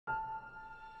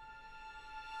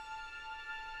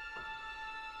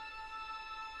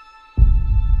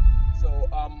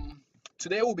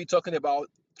Today we'll be talking about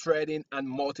threading and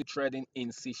multi-threading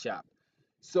in C Sharp.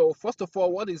 So first of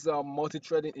all, what is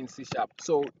multi-threading in C Sharp?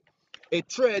 So a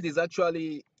thread is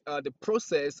actually the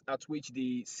process at which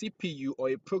the CPU or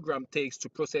a program takes to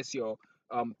process your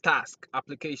task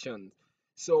application.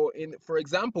 So for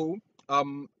example,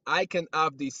 I can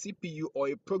have the CPU or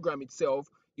a program itself,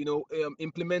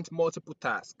 implement multiple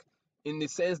tasks in the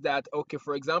sense that, okay,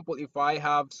 for example, if I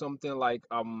have something like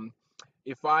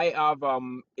if I have a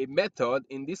method,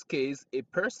 in this case a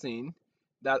person,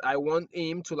 that I want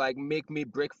him to like make me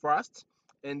breakfast,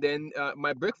 and then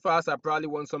my breakfast, I probably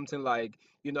want something like,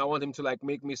 I want him to like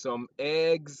make me some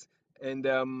eggs, and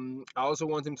I also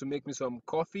want him to make me some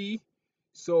coffee.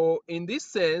 So in this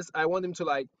sense, I want him to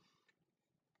like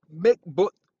make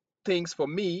both things for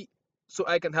me so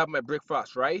I can have my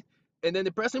breakfast, right? And then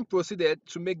the person proceeded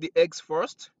to make the eggs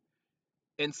first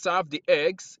and serve the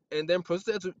eggs, and then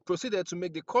proceeded to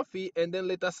make the coffee and then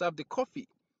later serve the coffee.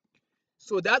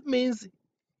 So that means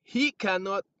he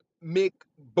cannot make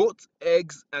both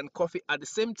eggs and coffee at the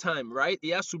same time, right? He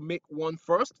has to make one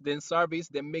first, then serve it,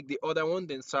 then make the other one,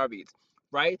 then serve it,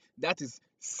 right? That is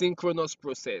synchronous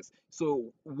process.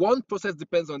 So one process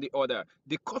depends on the other.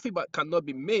 The coffee cannot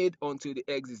be made until the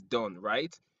eggs is done,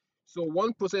 right? So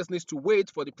one process needs to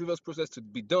wait for the previous process to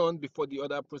be done before the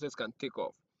other process can take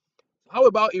off. How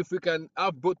about if we can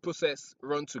have both process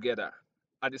run together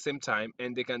at the same time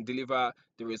and they can deliver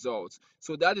the results?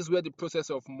 So that is where the process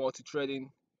of multi-threading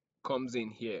comes in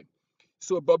here.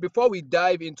 So, but before we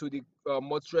dive into the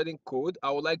multi-threading code,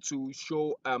 I would like to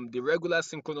show the regular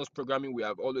synchronous programming we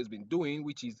have always been doing,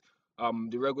 which is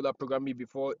the regular programming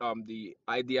before the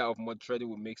idea of multi-threading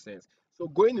will make sense. So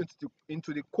going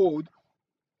into the code,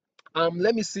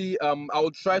 let me see. I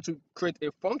will try to create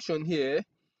a function here.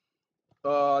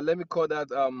 Let me call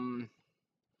that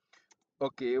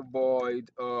okay, void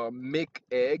make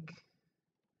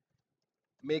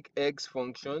eggs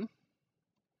function.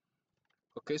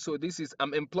 Okay, so this is,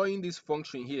 I'm employing this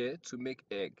function here to make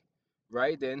egg,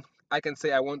 right? Then I can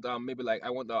say I want maybe like I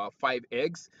want 5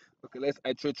 eggs. Okay, let's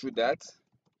iterate through that.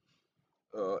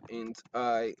 Int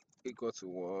I equal to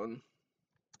 1,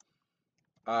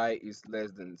 I is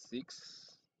less than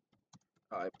 6,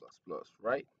 I plus plus,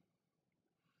 right?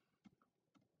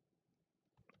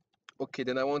 Okay,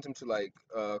 then I want him to like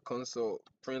console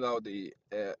print out the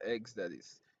eggs that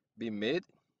is being made.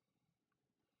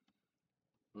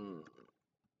 Hmm.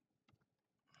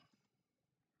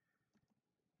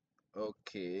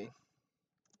 Okay.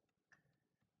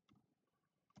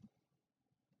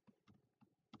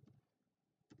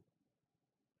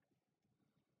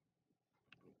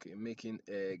 Okay, making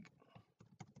egg.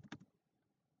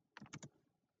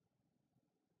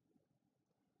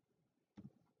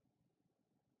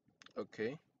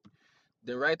 Okay.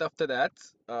 Then right after that,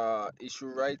 it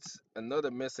should write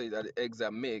another message that the eggs are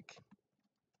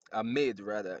made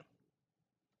rather.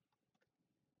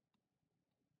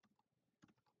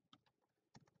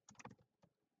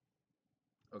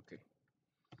 Okay.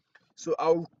 So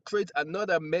I'll create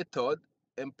another method,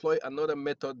 employ another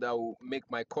method that will make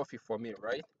my coffee for me,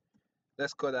 right?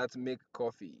 Let's call that make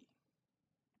coffee.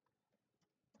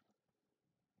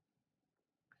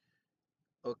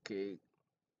 Okay.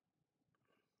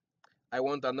 I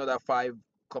want another 5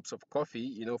 cups of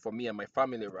coffee, for me and my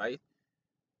family, right?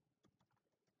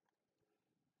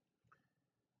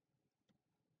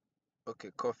 Okay,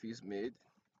 coffee is made.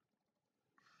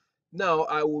 Now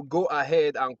I will go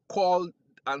ahead and call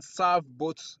and serve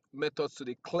both methods to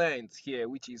the client here,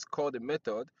 which is called the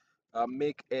method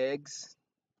make eggs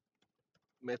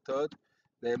method,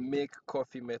 then make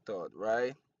coffee method,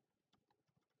 right?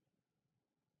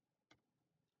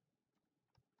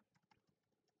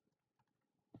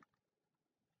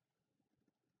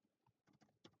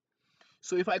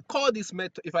 So if I call this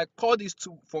method, if I call these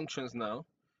two functions now,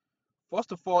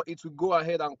 first of all, it will go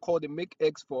ahead and call the make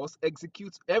eggs first,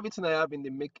 execute everything I have in the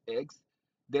make eggs.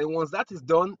 Then once that is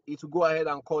done, it will go ahead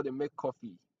and call the make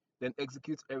coffee, then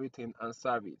execute everything and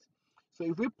serve it. So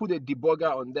if we put a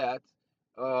debugger on that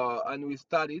and we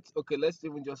start it, okay, let's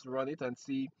even just run it and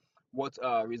see what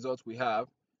results we have.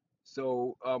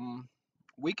 So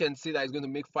we can see that it's going to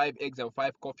make 5 eggs and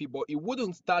 5 coffee, but it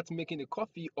wouldn't start making the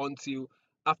coffee until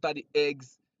after the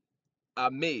eggs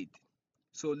are made.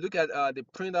 So look at the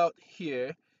printout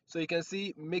here. So you can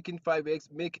see making 5 eggs,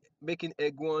 making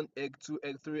egg 1, egg 2,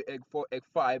 egg 3, egg 4, egg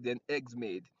 5, then eggs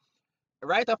made.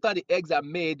 Right after the eggs are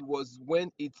made was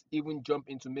when it even jumped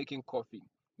into making coffee.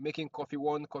 Making coffee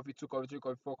 1, coffee 2, coffee 3,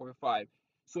 coffee 4, coffee 5.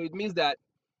 So it means that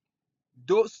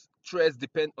those threads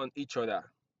depend on each other.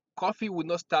 coffee will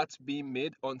not start being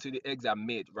made until the eggs are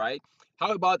made, right?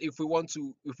 How about if we want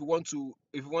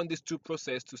these two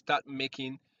process to start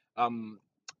making um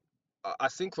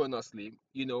asynchronously,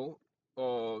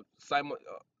 or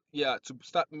yeah, to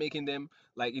start making them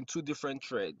like in two different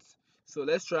threads. So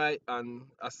let's try and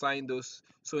assign those.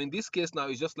 So in this case now,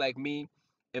 it's just like me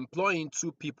employing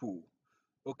two people.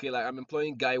 Okay, like I'm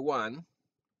employing guy one,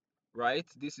 right?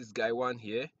 This is guy one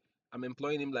here. I'm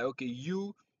employing him like, okay,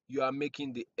 you are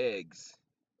making the eggs.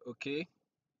 Okay,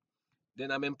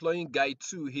 then I'm employing guy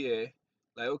two here,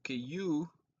 like, okay, you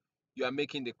are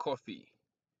making the coffee,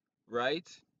 right?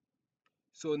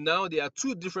 So now there are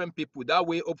two different people. That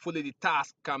way, hopefully, the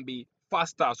task can be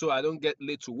faster. So I don't get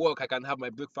late to work. I can have my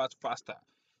breakfast faster.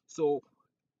 So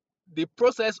the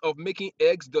process of making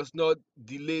eggs does not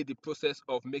delay the process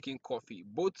of making coffee.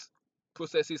 Both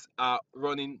processes are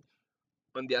running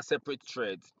on their separate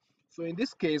threads. So in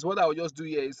this case, what I'll just do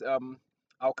here is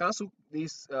I'll cancel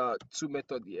this two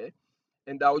method here,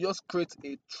 and I'll just create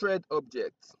a thread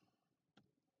object.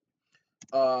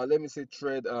 Let me say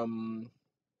thread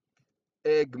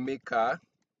egg maker.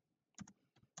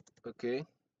 Okay.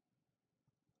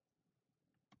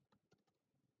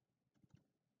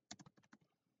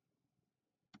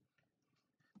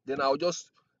 Then I'll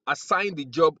just assign the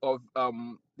job of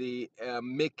the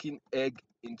making egg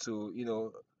into,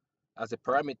 as a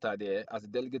parameter there, as a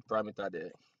delegate parameter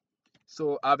there.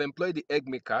 So I've employed the egg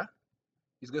maker.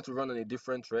 It's going to run on a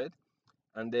different thread,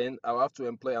 and then I'll have to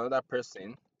employ another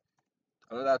person,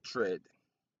 another thread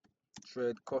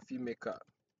coffee maker.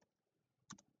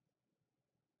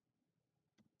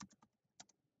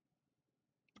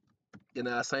 Then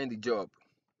I assign the job.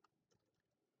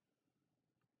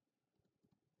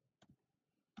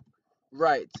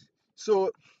 Right.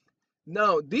 So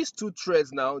now these two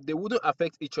threads now, they wouldn't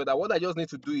affect each other. What I just need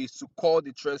to do is to call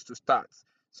the threads to start.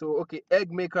 So okay,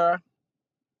 egg maker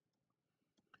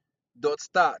dot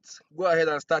start. Go ahead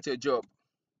and start your job.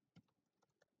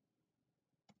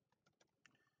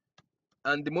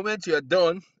 And the moment you're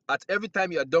done, at every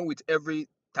time you're done with every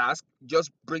task, just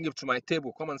bring it to my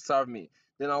table. Come and serve me.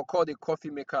 Then I'll call the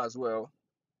coffee maker as well.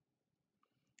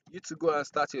 You to go and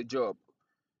start your job.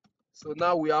 So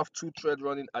now we have two threads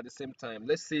running at the same time.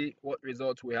 Let's see what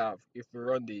results we have if we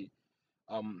run the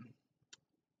um,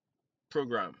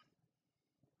 program.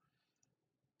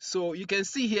 So you can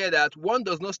see here that one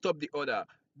does not stop the other.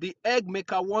 The egg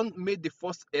maker one made the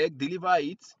first egg, deliver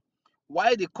it,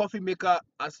 while the coffee maker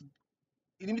has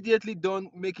immediately done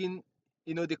making,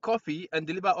 the coffee and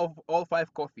deliver all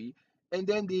five coffee. And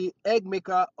then the egg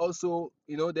maker also,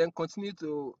 then continue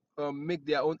to make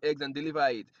their own eggs and deliver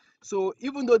it. So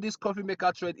even though this coffee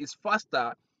maker thread is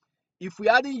faster, if we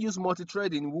hadn't used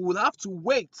multi-threading, we would have to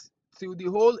wait till the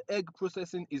whole egg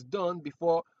processing is done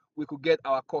before we could get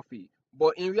our coffee.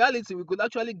 But in reality, we could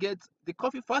actually get the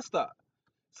coffee faster.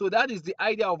 So that is the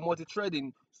idea of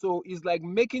multi-threading. So it's like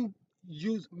make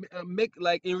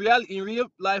like in real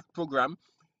life program,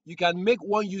 you can make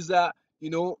one user,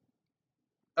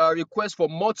 request for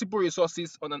multiple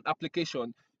resources on an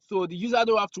application. So the user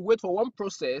don't have to wait for one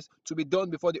process to be done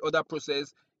before the other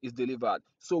process is delivered.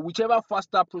 So whichever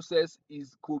faster process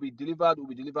could be delivered will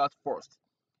be delivered first,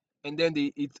 and then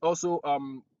it also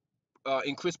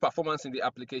increase performance in the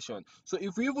application. So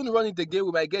if we even run it again,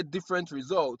 we might get different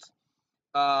results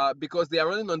because they are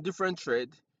running on different thread.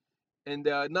 And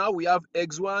now we have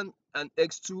X1 and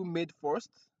X2 made first.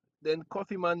 Then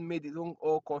Coffee Man made his own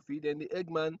all coffee. Then the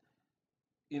Eggman,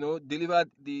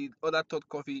 delivered the other third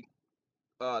coffee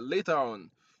later on.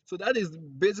 So that is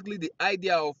basically the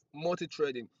idea of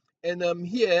multi-threading. And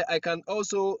here I can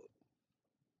also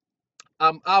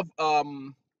have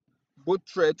both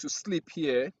thread to sleep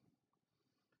here.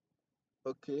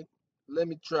 Okay, let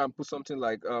me try and put something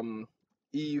like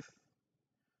if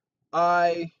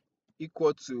I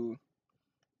equal to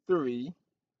 3,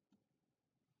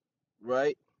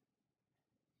 right?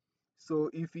 So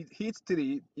if it hits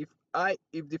 3, if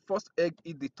the first egg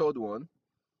hit the third one,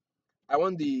 I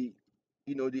want the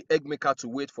egg maker to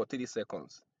wait for 30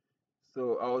 seconds.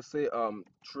 So I'll say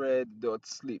thread dot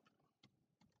sleep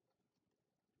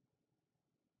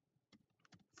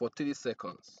for 30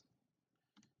 seconds.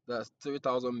 That's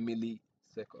 3000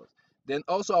 milliseconds. Then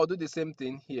also I'll do the same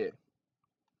thing here.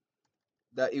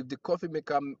 That if the coffee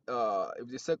maker if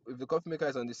the coffee maker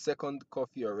is on the second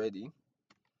coffee already,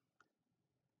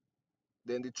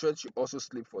 then the thread should also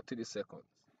sleep for 30 seconds.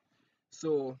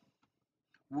 So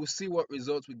we'll see what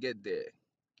results we get there.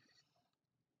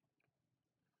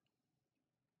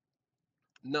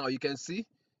 Now you can see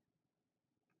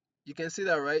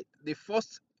that, right? The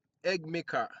first egg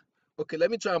maker Okay,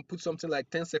 let me try and put something like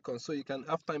 10 seconds so you can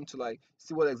have time to like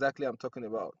see what exactly I'm talking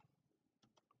about.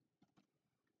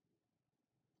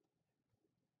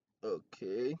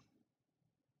 Okay,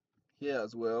 here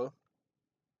as well.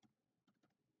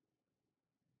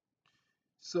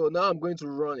 So now I'm going to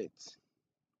run it.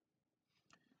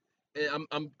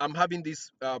 And I'm having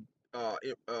this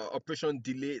operation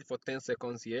delay for 10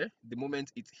 seconds here, the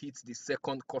moment it hits the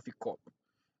second coffee cup.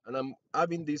 And I'm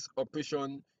having this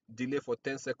operation delay for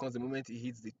 10 seconds the moment it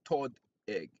hits the third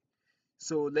egg.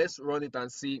 So let's run it and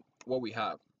see what we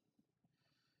have.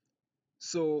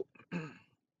 So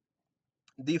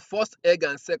the first egg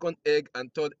and second egg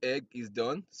and third egg is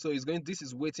done. So it's going, this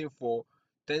is waiting for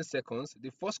 10 seconds.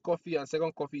 The first coffee and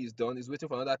second coffee is done, it's waiting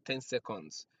for another 10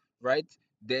 seconds, right?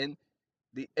 Then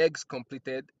the eggs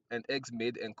completed and eggs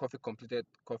made, and coffee completed,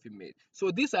 coffee made. So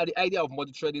these are the idea of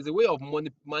multi-threading. It's a way of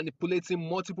manipulating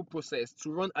multiple processes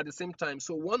to run at the same time,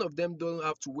 so one of them don't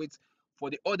have to wait for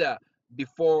the other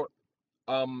before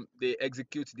they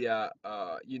execute their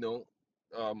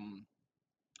um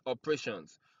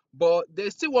operations. But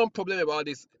there's still one problem about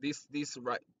this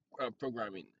right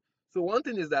programming. So one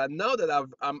thing is that now that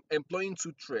I'm employing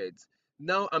two threads,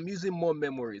 now I'm using more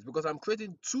memories because I'm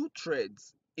creating two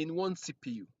threads in one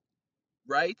CPU,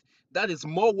 right? That is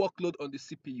more workload on the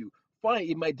CPU. Fine,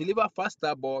 it might deliver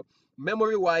faster, but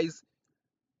memory wise,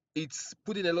 it's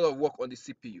putting a lot of work on the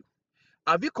CPU.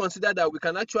 Have you considered that we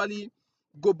can actually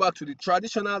go back to the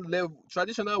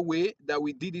traditional way that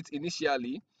we did it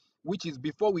initially, which is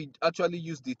before we actually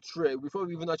use the thread, before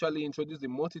we even actually introduce the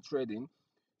multi-threading?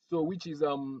 So which is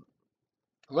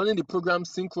running the program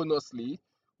synchronously,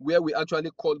 where we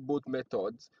actually call both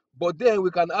methods, but then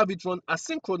we can have it run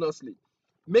asynchronously,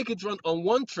 make it run on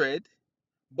one thread,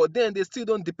 but then they still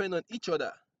don't depend on each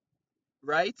other,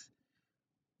 right?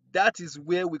 That is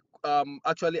where we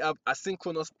actually have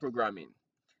asynchronous programming.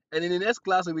 And in the next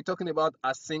class, we'll be talking about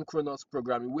asynchronous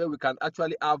programming, where we can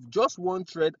actually have just one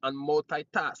thread and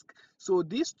multitask. So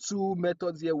these two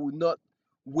methods here will not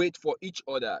wait for each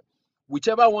other.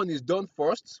 Whichever one is done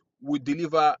first will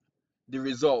deliver the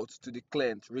results to the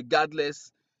client,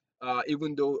 regardless,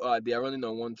 even though they are running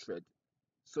on one thread.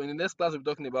 So in the next class, we'll be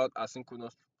talking about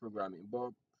asynchronous programming.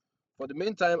 But for the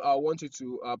meantime, I want you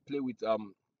to play with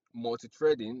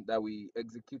multi-threading that we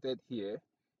executed here,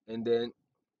 and then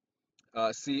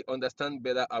understand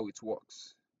better how it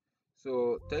works.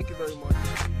 So thank you very much.